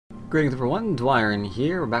Greetings everyone, Dwyrin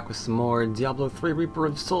here. We're back with some more Diablo 3 Reaper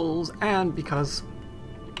of Souls, and because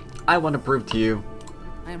I want to prove to you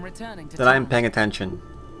that I am paying attention,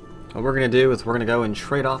 what we're going to do is we're going to go and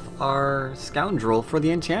trade off our Scoundrel for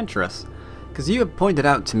the Enchantress. Because you have pointed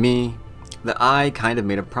out to me that I kind of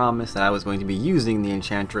made a promise that I was going to be using the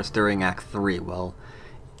Enchantress during Act 3. Well,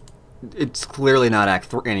 it's clearly not Act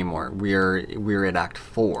 3 anymore. We're at Act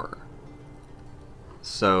 4.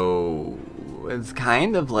 So it's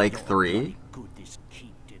kind of like 3.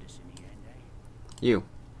 You.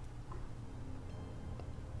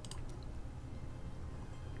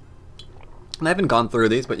 And I haven't gone through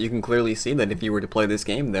these, but you can clearly see that if you were to play this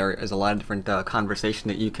game, there is a lot of different conversation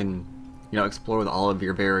that you can, explore with all of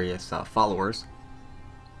your various followers.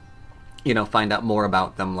 Find out more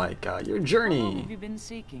about them, like your journey. How long have you been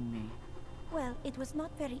seeking me? Well, it was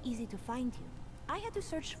not very easy to find you. I had to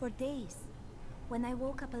search for days. When I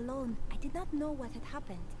woke up alone, I did not know what had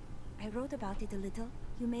happened. I wrote about it a little.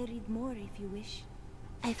 You may read more if you wish.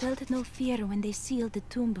 I felt no fear when they sealed the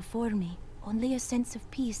tomb before me. Only a sense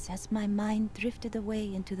of peace as my mind drifted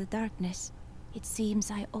away into the darkness. It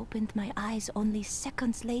seems I opened my eyes only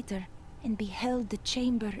seconds later and beheld the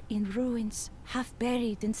chamber in ruins, half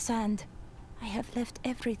buried in sand. I have left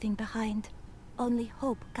everything behind. Only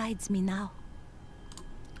hope guides me now.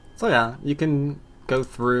 So yeah, you can go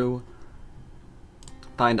through,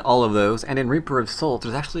 find all of those, and in Reaper of Souls,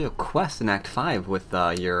 there's actually a quest in Act 5 with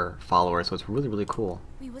your followers, so it's really, really cool.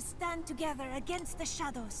 We will stand together against the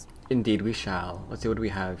shadows. Indeed we shall. Let's see, what do we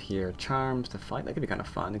have here? Charms to fight, that could be kind of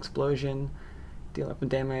fun. Explosion, deal weapon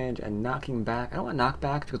damage, and knocking back. I don't want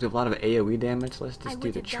knockback because we have a lot of AoE damage, so let's just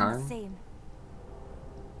do the charm.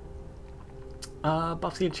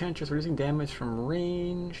 Buffs the Enchantress, reducing damage from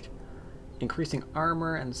ranged, increasing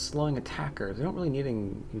armor, and slowing attackers. We don't really need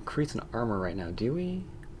an increase in armor right now, do we?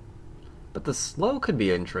 But the slow could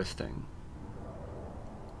be interesting.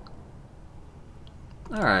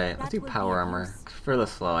 Alright, let's do power armor for the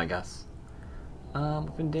slow, I guess.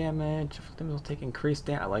 Weapon damage, will take increased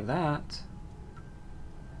damage. I like that.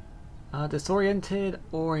 Disoriented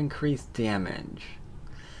or increased damage.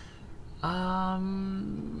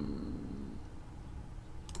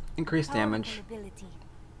 Increased damage.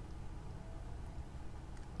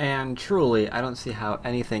 And truly, I don't see how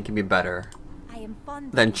anything can be better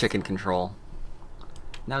than chicken control.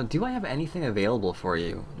 Now, do I have anything available for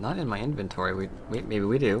you? Not in my inventory. Wait, maybe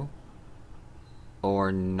we do.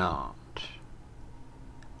 Or not.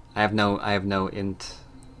 I have no int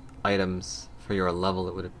items for your level,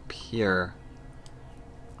 it would appear.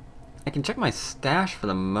 I can check my stash for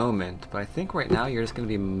the moment, but I think right now you're just going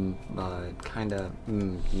to be kinda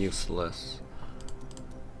useless.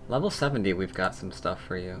 Level 70, we've got some stuff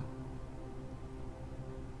for you.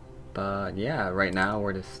 But yeah, right now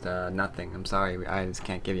we're just nothing. I'm sorry, I just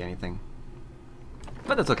can't give you anything.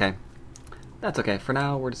 But that's okay. That's okay. For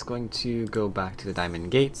now, we're just going to go back to the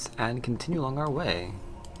Diamond Gates and continue along our way.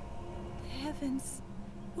 Heavens,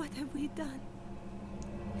 what have we done?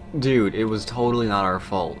 Dude, it was totally not our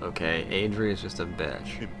fault, okay? Adri is just a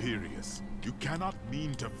bitch. Imperius, you cannot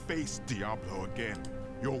mean to face Diablo again.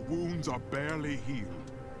 Your wounds are barely healed.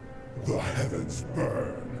 The heavens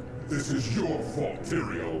burn. This is your fault,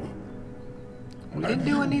 Tyrael. We didn't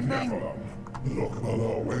do anything. Nephilim, look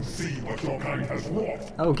below and see what your kind has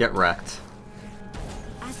wrought. Oh, get wrecked.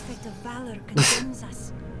 Aspect of valor condemns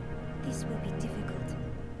us. This will be difficult.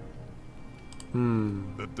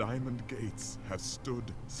 The Diamond Gates have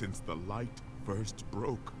stood since the light first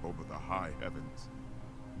broke over the high heavens.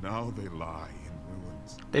 Now they lie in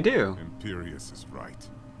ruins. They do. Imperius is right.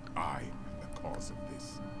 I am the cause of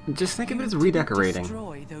this. Just think of it as redecorating.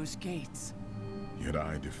 Destroy those gates. Yet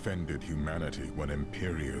I defended humanity when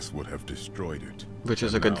Imperius would have destroyed it. Which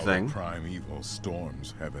is a good thing. Prime evil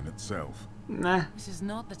storms heaven itself. Nah. This is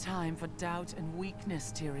not the time for doubt and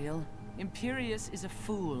weakness, Tyrael. Imperius is a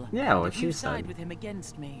fool. Yeah, what if she you said. side with him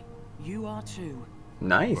against me, you are too.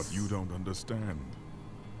 Nice. But you don't understand.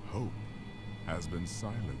 Hope has been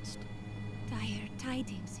silenced. Dire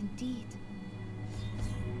tidings indeed.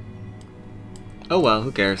 Oh well,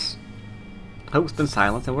 who cares? Hope's been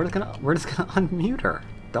silenced, and we're just gonna unmute her.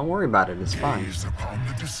 Don't worry about it. It's fine. Gaze upon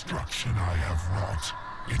the destruction I have wrought.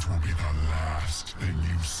 It will be the last thing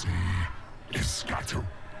you see. Iskatu,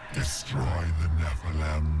 destroy the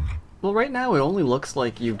Nephilim. Well, right now it only looks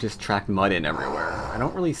like you've just tracked mud in everywhere. I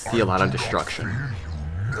don't really see a lot of destruction.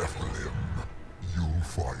 You Nephilim. You'll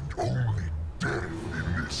find only death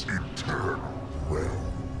in this eternal realm.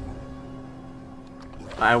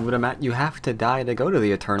 I would imagine you have to die to go to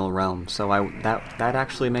the Eternal Realm, so that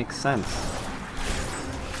actually makes sense.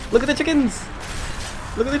 Look at the chickens!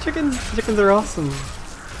 Look at the chickens! The chickens are awesome.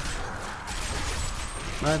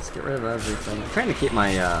 Let's get rid of everything. I'm trying to keep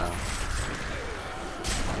my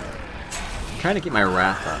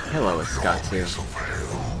wrath up. Hello, Scatu.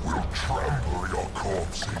 Will trample your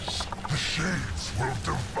corpses. The shades will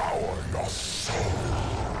devour your soul.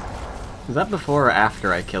 Is that before or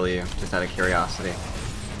after I kill you? Just out of curiosity.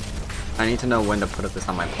 I need to know when to put this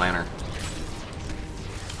on my planner.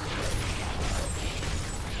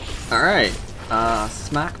 Alright.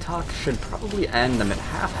 Smack Talk should probably end them at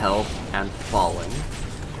half health and falling.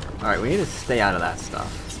 Alright, we need to stay out of that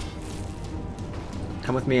stuff.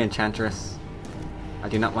 Come with me, Enchantress. I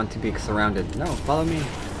do not want to be surrounded. No, follow me.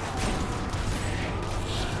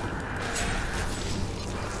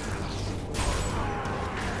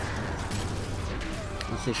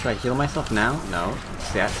 Let's see, should I heal myself now? No.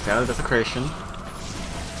 Stay out of desecration.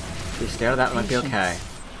 If you stay out of that, it might be okay.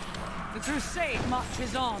 The crusade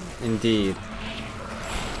marches on. Indeed.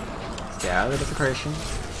 Stay out of the desecration.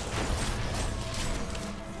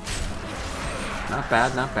 Not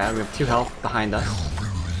bad, not bad. We have 2 health behind us.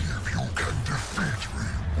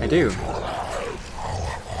 I do.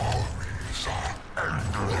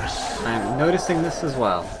 I'm noticing this as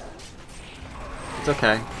well. It's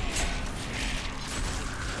okay.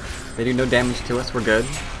 They do no damage to us, we're good.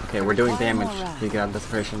 Okay, we're doing damage. We got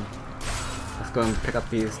desecration. Let's go and pick up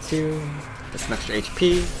these 2. Get some extra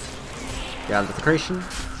HP. Get out of desecration.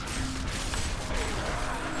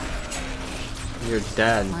 You're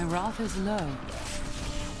dead. My wrath is low.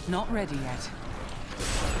 Not ready yet.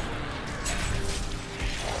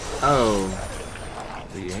 Oh.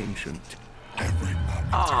 The ancient. Every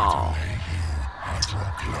moment I delay you, I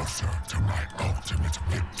draw closer to my ultimate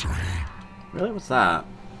victory. Really? What's that?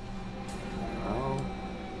 Oh.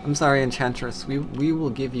 I'm sorry, Enchantress. We will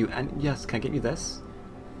give you... And yes, can I get you this?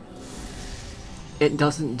 It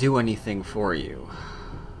doesn't do anything for you.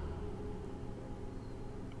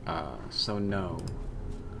 So no.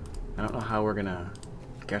 I don't know how we're gonna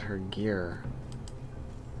get her gear.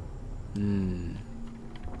 I mean,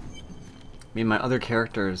 my other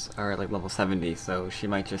characters are at like level 70, so she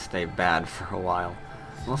might just stay bad for a while.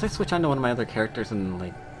 Unless I switch on to one of my other characters and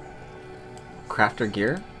like craft her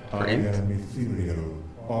gear for I int. am Ethereal,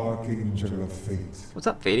 Archangel of Fate. What's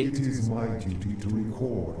up, Fady? It is my duty to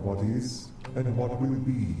record what is and what will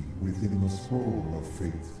be within the scroll of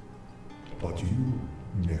fate. But you,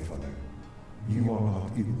 Nephilim, you are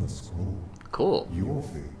not in the scroll. Cool. Your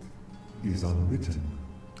fate is unwritten.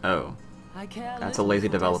 Oh. I care That's a little lazy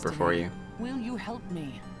for developer destiny. for you. Will you help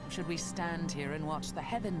me? Or should we stand here and watch the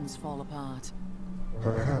heavens fall apart?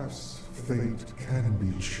 Perhaps fate can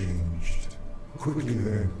be changed. Quickly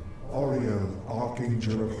then, Ariel,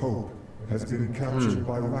 Archangel of Hope, has been captured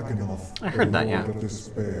by Rakanoth, I heard that, the yeah. Lord of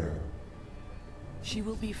Despair. She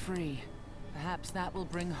will be free. Perhaps that will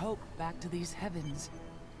bring hope back to these heavens.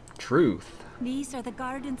 Truth. These are the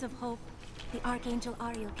Gardens of Hope. The Archangel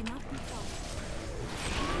Ariel cannot be found.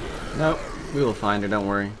 Nope. We will find her, don't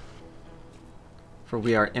worry. For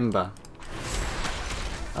we are Imba.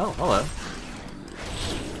 Oh, hello.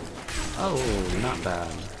 Oh, not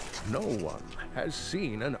bad. No one has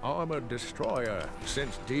seen an armored destroyer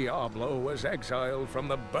since Diablo was exiled from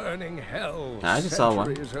the burning hell I just saw one.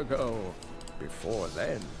 centuries ago. Before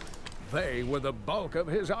then, they were the bulk of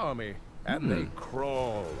his army, and they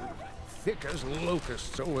crawled, thick as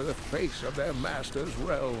locusts over the face of their master's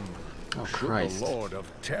realm. Oh, Should Christ. the Lord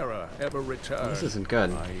of Terror ever return, This isn't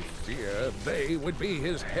good. I fear they would be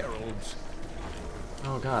his heralds.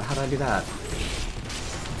 Oh god, how did I do that?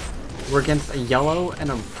 We're against a yellow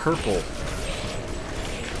and a purple.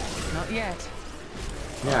 Not yet.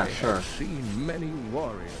 Yeah, I sure. have seen many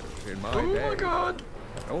warriors in my Oh day. my god!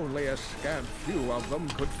 But only a scant few of them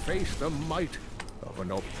could face the might of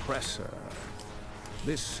an oppressor.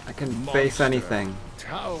 This I can monster face anything.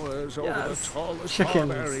 towers over Yes, the tallest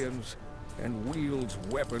chickens. barbarians and wields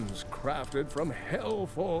weapons crafted from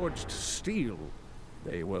hell-forged steel.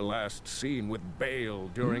 They were last seen with Baal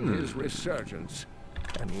during his resurgence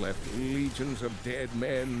and left legions of dead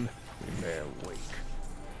men in their wake.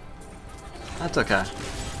 That's okay.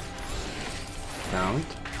 Don't.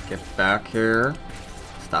 Get back here.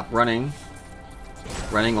 Stop running.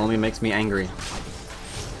 Running only makes me angry.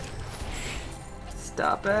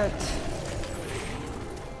 Stop it.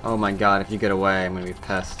 Oh my god, if you get away, I'm gonna be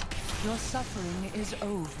pissed. Your suffering is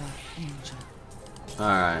over, Angel.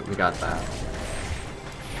 Alright, we got that.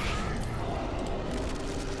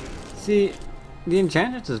 See, the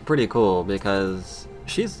Enchantress is pretty cool because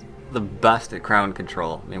she's the best at crowd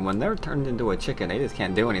control. I mean, when they're turned into a chicken, they just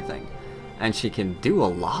can't do anything. And she can do a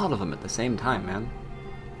lot of them at the same time, man.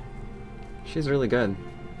 She's really good.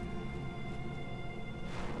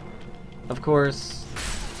 Of course,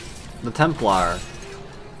 the Templar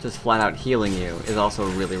just flat out healing you is also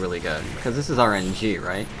really, really good. Because this is RNG,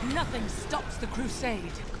 right? Nothing stops the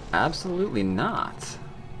crusade. Absolutely not.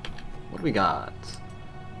 What do we got?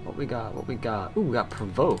 What we got? What we got? Ooh, we got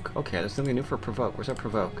Provoke. Okay, there's something new for Provoke. Where's our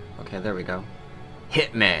Provoke? Okay, there we go.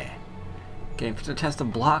 Hit me! Getting a chance to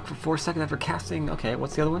block for 4 seconds after casting. Okay,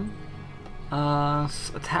 what's the other one?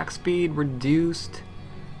 Attack speed reduced.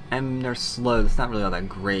 And they're slow. That's not really all that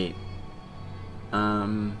great. They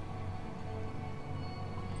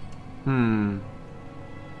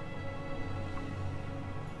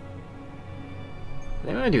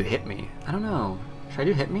want to do hit me. I don't know. Should I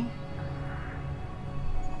do hit me?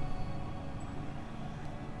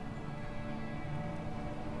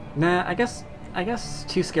 Nah, I guess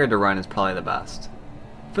too scared to run is probably the best.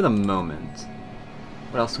 For the moment.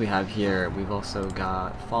 What else do we have here? We've also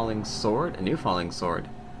got Falling Sword, a new Falling Sword.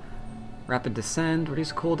 Rapid Descend,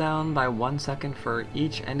 reduce cooldown by 1 second for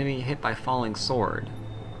each enemy hit by Falling Sword.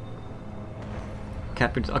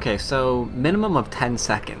 Okay, so minimum of 10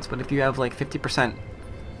 seconds, but if you have like 50%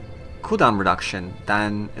 cooldown reduction,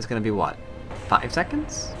 then it's gonna be what? 5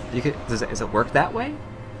 seconds? Does it work that way?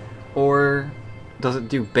 Or does it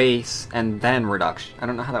do base and then reduction? I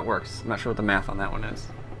don't know how that works. I'm not sure what the math on that one is.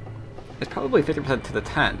 It's probably 50% to the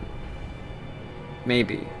 10.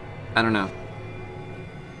 Maybe. I don't know.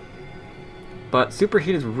 But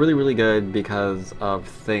Superheat is really, really good because of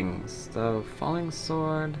things. So, Falling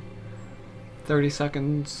Sword, 30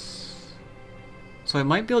 seconds. So I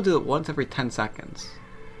might be able to do it once every 10 seconds.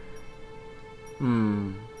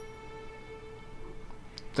 Then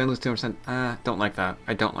lose 2%. Don't like that.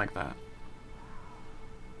 I don't like that.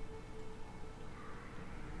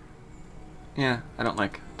 Yeah, I don't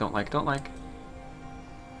like.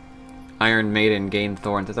 Iron Maiden, gain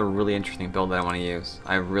Thorns. That's a really interesting build that I want to use.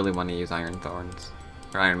 I really want to use Iron Thorns.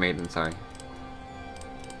 Or Iron Maiden, sorry.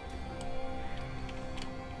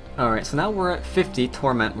 Alright, so now we're at 50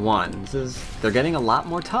 Torment 1. They're getting a lot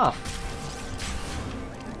more tough.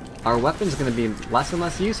 Our weapon's going to be less and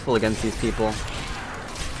less useful against these people.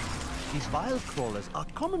 These vile crawlers are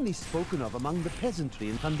commonly spoken of among the peasantry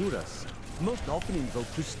in Honduras, most often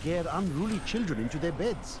invoked to scare unruly children into their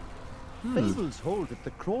beds. Fables hold that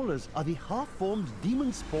the crawlers are the half-formed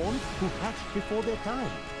demon spawn who hatched before their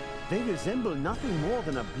time. They resemble nothing more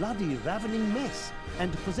than a bloody, ravening mess,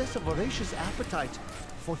 and possess a voracious appetite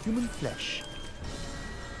for human flesh.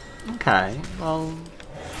 Okay, well,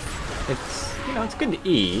 it's, you know, it's good to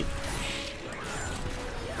eat.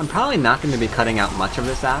 I'm probably not going to be cutting out much of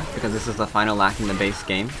this act, because this is the final act in the base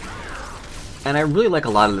game. And I really like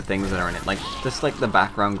a lot of the things that are in it, like, just like the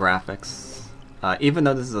background graphics. Even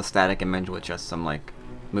though this is a static image with just some, like,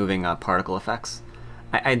 moving particle effects,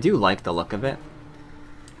 I do like the look of it.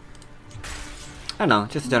 I don't know,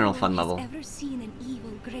 just a general fun level. No one has ever seen an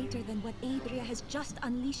evil greater than what Adria has just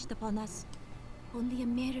unleashed upon us. Only a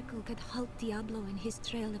miracle could halt Diablo in his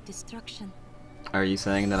trail of destruction. Are you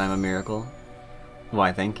saying that I'm a miracle?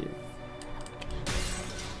 Why, thank you.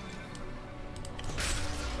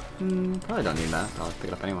 Probably don't need that. I'll pick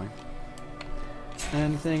it up anyway.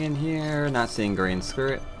 Anything in here? Not seeing green. Screw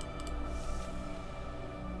it.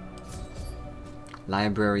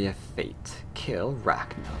 Library of Fate. Kill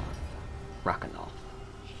Rakanoth.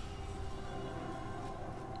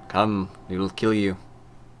 Come, we will kill you.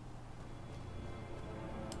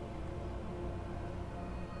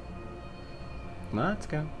 Let's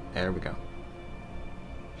go. There we go.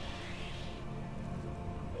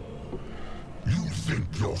 You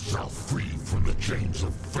think yourself free from the chains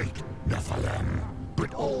of fate, Nephilim,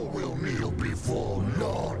 but all will kneel before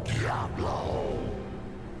Lord Diablo.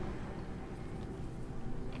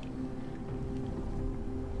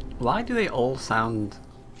 Why do they all sound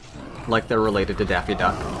like they're related to Daffy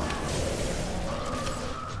Duck?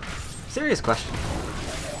 Serious question.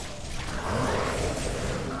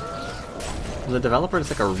 The developer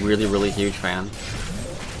is like a really, really huge fan.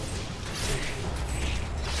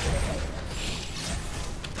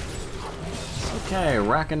 Okay,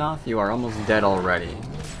 Rakanoth, you are almost dead already.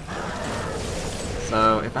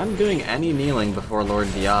 So, if I'm doing any kneeling before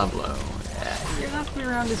Lord Diablo, you're not going to be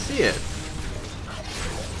around to see it.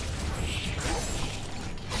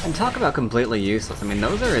 And talk about completely useless. I mean,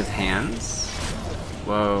 those are his hands.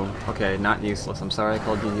 Whoa. Okay, not useless. I'm sorry I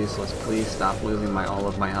called you useless. Please stop losing all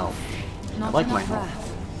of my health. I like my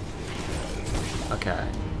health. Okay.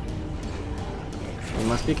 We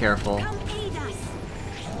must be careful.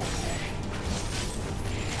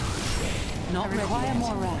 Not require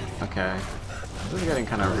more wrath. Okay. This is getting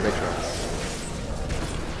kind of ridiculous.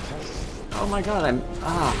 Oh my god,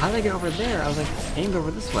 how did I get over there? I was like aimed over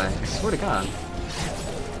this way. I swear to god.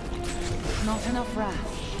 Not enough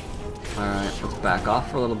wrath. Alright, let's back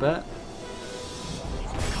off for a little bit.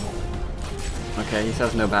 Okay, he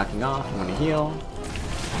says no backing off. I'm gonna heal.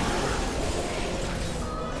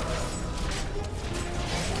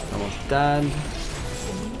 Almost dead.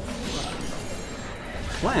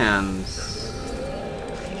 Plans.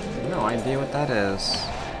 No idea what that is.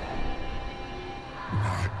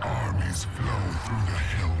 My armies flow through the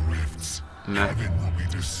hell rifts. Nah. Heaven will be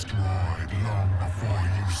destroyed long before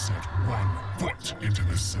you set 1 foot into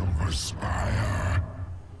the Silver Spire.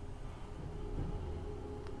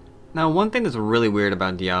 Now, one thing that's really weird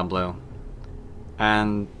about Diablo,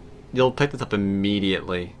 and you'll pick this up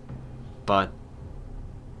immediately, but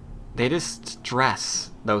they just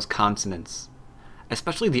stress those consonants,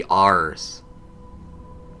 especially the R's.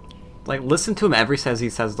 Like, listen to him every time he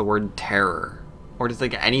says the word terror, or just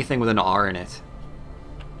like anything with an R in it.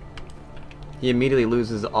 He immediately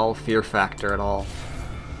loses all fear factor at all.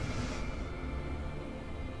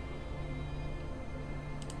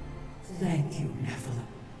 Thank you, Nephilim.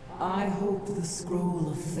 I hoped the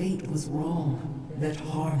scroll of fate was wrong, that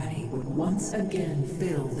harmony would once again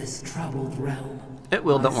fill this troubled realm. It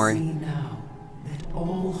will, don't worry. I see now that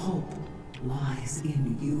all hope lies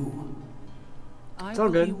in you. I It's all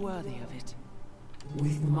will good. be worthy of it.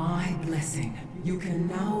 With my blessing, you can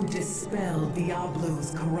now dispel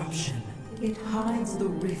Diablo's corruption. It hides the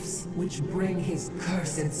rifts which bring his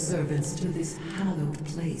cursed servants to this hallowed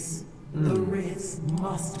place. The rifts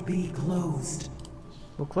must be closed.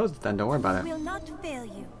 We'll close it then, don't worry about Will it. not fail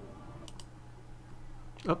you.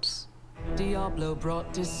 Oops. Diablo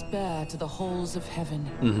brought despair to the halls of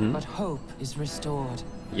heaven, but hope is restored.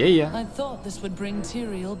 Yeah. I thought this would bring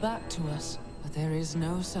Tyrael back to us, but there is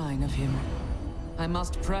no sign of him. I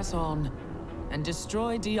must press on and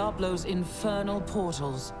destroy Diablo's infernal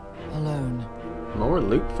portals alone. More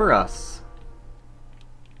loot for us.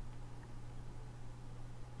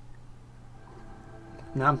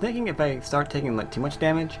 Now I'm thinking if I start taking like too much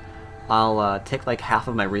damage, I'll take like half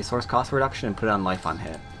of my resource cost reduction and put it on life on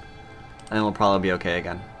hit. And then we'll probably be okay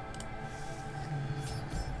again.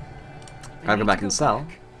 Gotta go back and sell.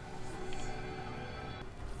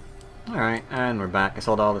 Alright, and we're back. I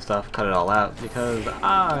sold all the stuff, cut it all out, because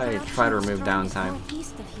I try to remove downtime.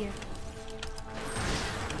 East of here.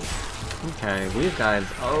 Okay, these guys,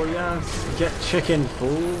 oh yes, get chicken,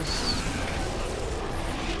 fools.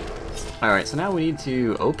 Alright, so now we need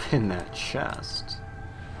to open that chest.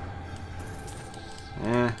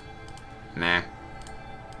 Nah.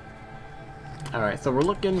 Alright, so we're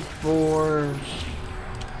looking for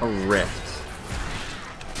a rift.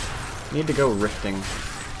 Need to go rifting.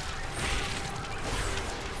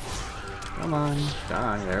 Come on,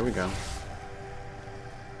 die, there we go.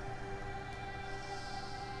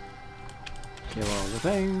 Kill all the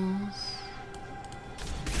things.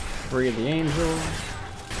 Free the angel.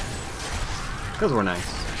 Because we're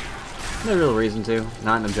nice. No real reason to.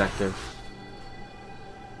 Not an objective.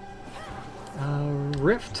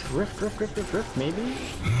 Rift, maybe?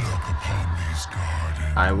 Look upon these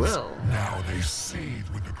gardens. I will. Now they seethe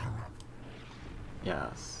with the corrupt.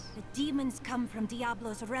 Yes. The demons come from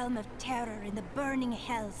Diablo's realm of terror in the burning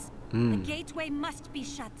hells. The gateway must be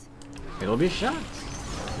shut. It'll be shut.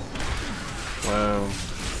 Whoa.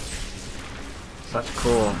 Such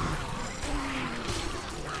cool.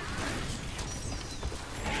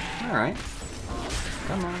 Alright.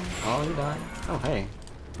 Come on. Oh, you died. Oh, hey.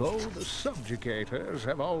 Though the subjugators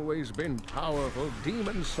have always been powerful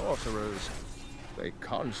demon sorcerers, they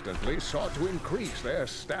constantly sought to increase their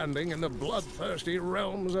standing in the bloodthirsty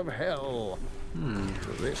realms of hell.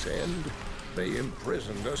 To this end, they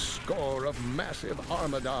imprisoned a score of massive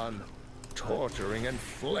Armadon, torturing and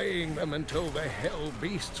flaying them until the hell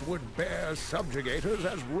beasts would bear subjugators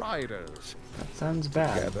as riders. That sounds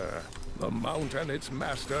bad. Together, the Mount and its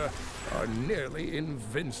master are nearly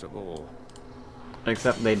invincible.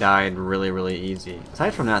 Except they died really, really easy.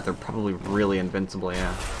 Aside from that, they're probably really invincible,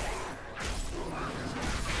 yeah.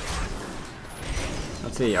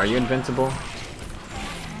 Let's see, are you invincible?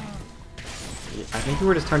 I think you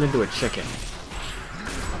were just turned into a chicken.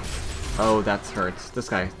 Oh, that hurts. This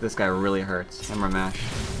guy really hurts. Hammer mash.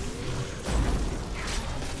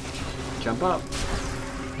 Jump up.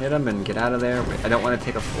 Hit him and get out of there. I don't want to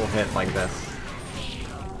take a full hit like this.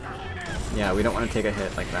 Yeah, we don't want to take a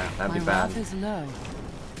hit like that. That'd be bad. My wrath is low.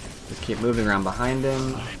 Just keep moving around behind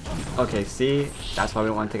him. Okay, see? That's why we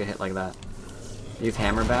don't want to take a hit like that. These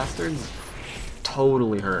hammer bastards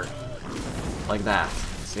totally hurt. Like that.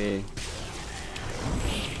 See?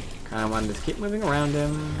 Kinda want to just keep moving around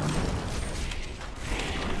him.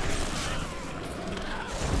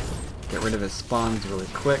 Get rid of his spawns really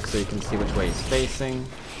quick so you can see which way he's facing.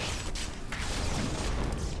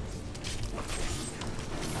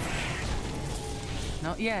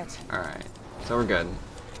 Not yet. Alright, so we're good.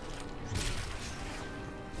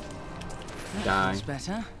 Die. That's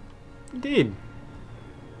better. Indeed.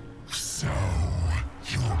 So,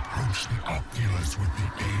 you approach the Oculus with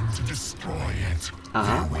the aim to destroy it.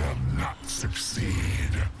 Uh-huh. You will not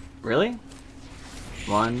succeed. Really?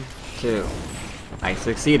 1, 2. I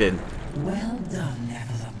succeeded. Well done,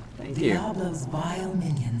 Nephilim. Thank you. Diablo's vile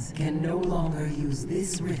minions can no longer use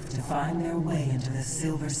this rift to find their way into the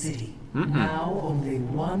Silver City. Now only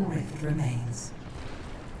one rift remains.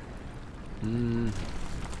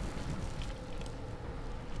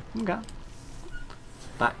 Okay.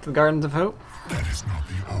 Back to the Gardens of Hope. That is not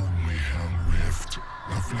the only Hell Rift.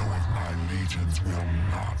 The flow of my legions will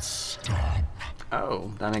not stop.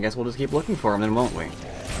 Oh, then I guess we'll just keep looking for him then, won't we?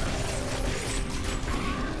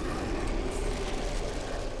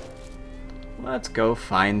 Let's go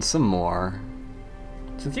find some more.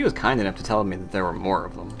 Since he was kind enough to tell me that there were more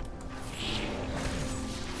of them.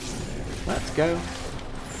 Let's go.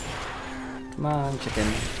 Come on, chicken.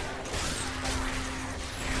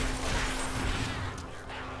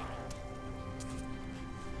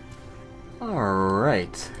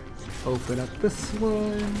 Alright. Open up this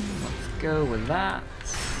one. Let's go with that.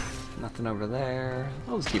 Nothing over there.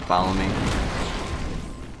 I'll just keep following me.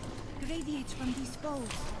 Radiates from these bows.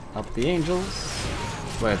 Up the angels.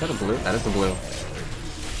 Wait, is that a blue? That is a blue.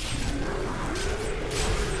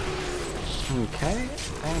 Okay.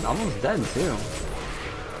 And almost dead too.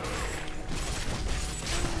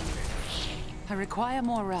 I require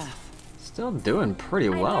more wrath. Still doing pretty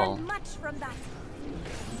I well. learned much from that.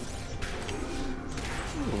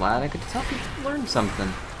 I'm glad I could help you learn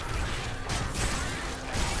something.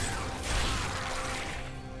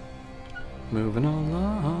 Moving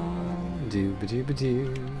along.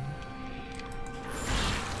 Doo-ba-doo-ba-doo.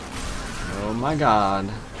 Oh my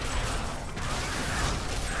god.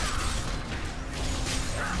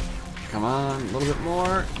 Come on, a little bit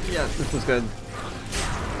more. Yes, this was good.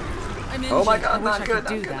 I'm Oh my injured. god, I wish not I good, could not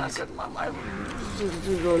do good, not that.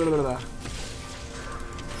 good.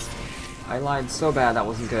 I lied so bad, that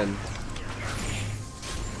wasn't good.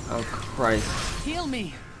 Oh Christ. Heal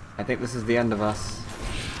me. I think this is the end of us.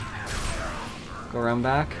 Go around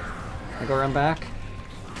back. I go around back.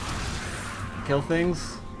 Kill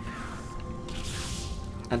things.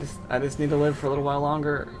 I just need to live for a little while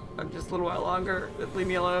longer. Just a little while longer. Just leave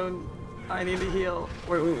me alone. I need to heal.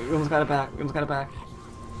 Wait, we almost got it back. We almost got it back.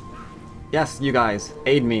 Yes, you guys,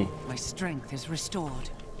 aid me. My strength is restored.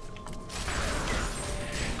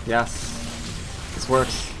 Yes. This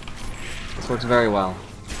works. This works very well.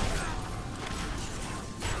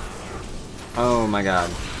 Oh my god.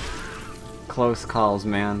 Close calls,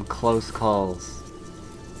 man. Close calls.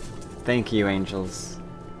 Thank you, angels.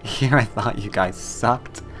 Here I thought you guys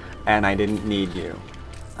sucked, and I didn't need you.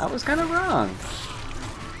 I was kind of wrong.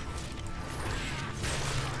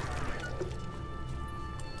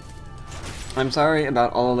 I'm sorry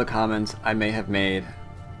about all the comments I may have made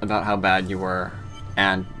about how bad you were,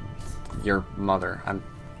 and your mother.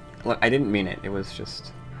 Look, I didn't mean it. It was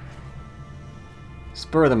just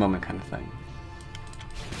spur of the moment kind of thing.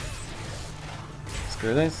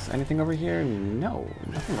 Screw this. Anything over here? No,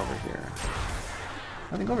 nothing over here.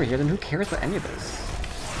 Nothing over here, then who cares about any of this?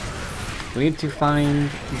 We need to find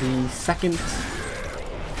the second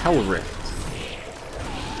Hell Rift.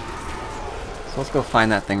 So let's go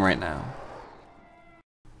find that thing right now.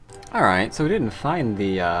 Alright, so we didn't find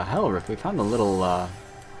the Hell Rift, we found a little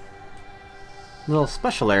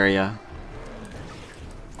special area.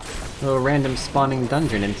 A little random spawning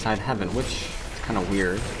dungeon inside heaven, which is kind of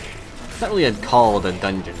weird. It's not really called a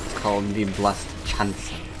dungeon, it's called the Blessed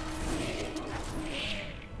Chancellor.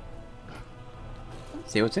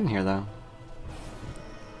 See what's in here though.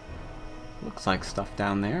 Looks like stuff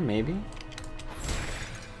down there, maybe.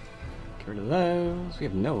 Get rid of those. We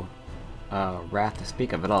have no wrath to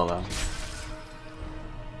speak of at all though.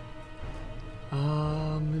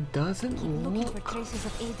 It doesn't Looking look... for traces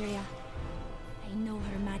of Adria. I know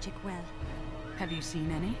her magic well. Have you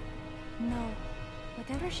seen any? No.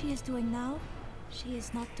 Whatever she is doing now, she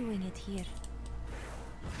is not doing it here.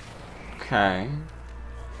 Okay.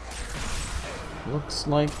 Looks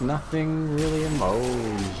like nothing really.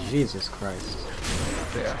 Oh, Jesus Christ.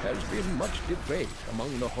 There has been much debate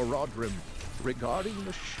among the Horodrim regarding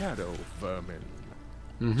the shadow vermin.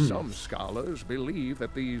 Some scholars believe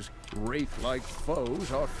that these wraith-like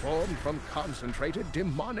foes are formed from concentrated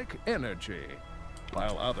demonic energy,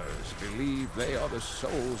 while others believe they are the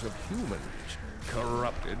souls of humans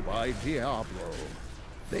corrupted by Diablo.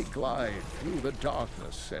 They glide through the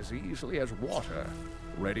darkness as easily as water,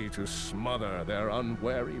 ready to smother their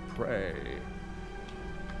unwary prey.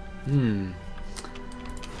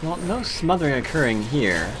 Well, no smothering occurring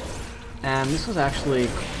here. And this was actually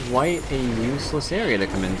quite a useless area to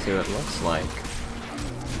come into, it looks like.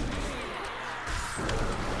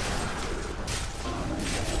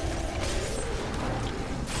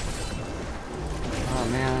 Oh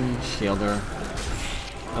man, shielder.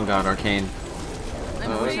 Oh god, arcane.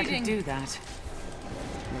 I wish I could do that.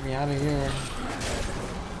 Get me out of here.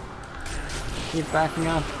 Keep backing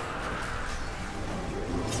up.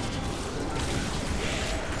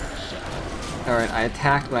 Alright, I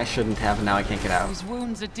attacked when I shouldn't have, and now I can't get out. These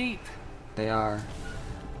wounds are deep. They are.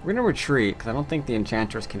 We're gonna retreat, because I don't think the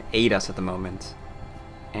Enchantress can aid us at the moment.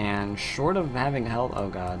 And short of having health... Oh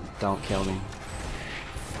god, don't kill me.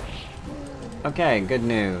 Okay, good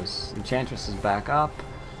news. Enchantress is back up.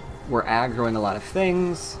 We're aggroing a lot of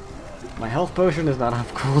things. My health potion is not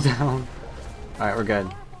off cooldown. Alright, we're good.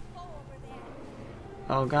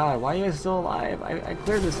 Oh god, why are you guys still alive? I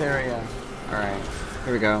cleared this area. Alright,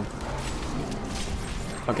 here we go.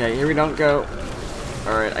 Okay, here we don't go.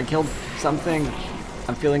 Alright, I killed something.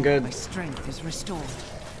 I'm feeling good. My strength is restored.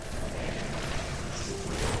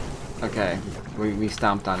 Okay, we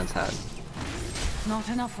stomped on his head. Not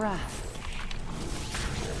enough wrath.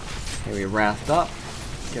 Okay, we wrathed up.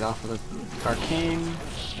 Get off of the arcane.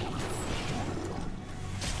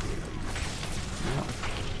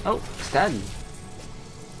 Oh, it's dead.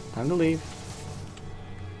 Time to leave.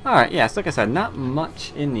 Alright, yes, like I said, not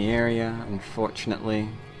much in the area, unfortunately.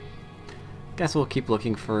 Guess we'll keep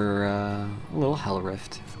looking for a little Hell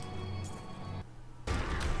Rift.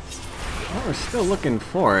 Well, we're still looking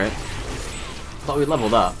for it, but we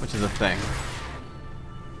leveled up, which is a thing.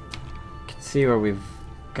 You can see where we've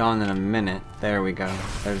gone in a minute. There we go.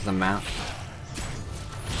 There's the map.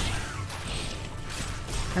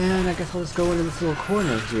 And I guess I'll just go into this little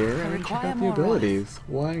corner here and check out the abilities.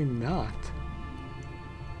 Why not?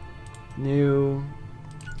 New.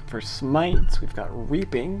 For smites, we've got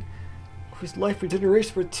Reaping. Increased life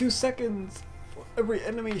regeneration for 2 seconds. For every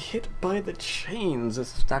enemy hit by the chains. This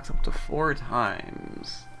stacks up to 4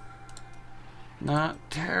 times. Not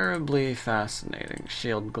terribly fascinating.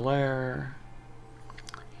 Shield Glare.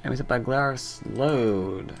 Enemies hit by glare are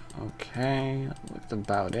slowed. Okay, that's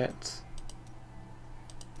about it.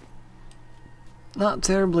 Not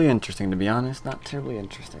terribly interesting, to be honest. Not terribly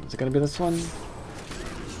interesting. Is it gonna be this one?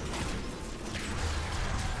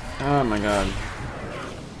 Oh my god.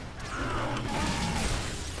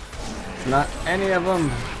 Not any of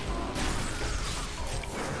them.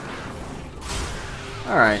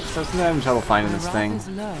 Alright, so I'm having trouble finding this thing.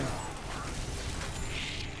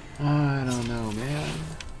 I don't know, man.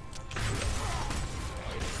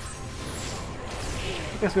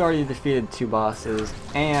 I guess we already defeated 2 bosses,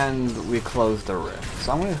 and we closed the rift.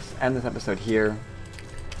 So I'm going to end this episode here.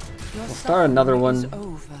 We'll start another one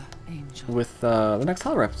with the next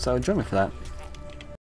Hell Rift, so join me for that.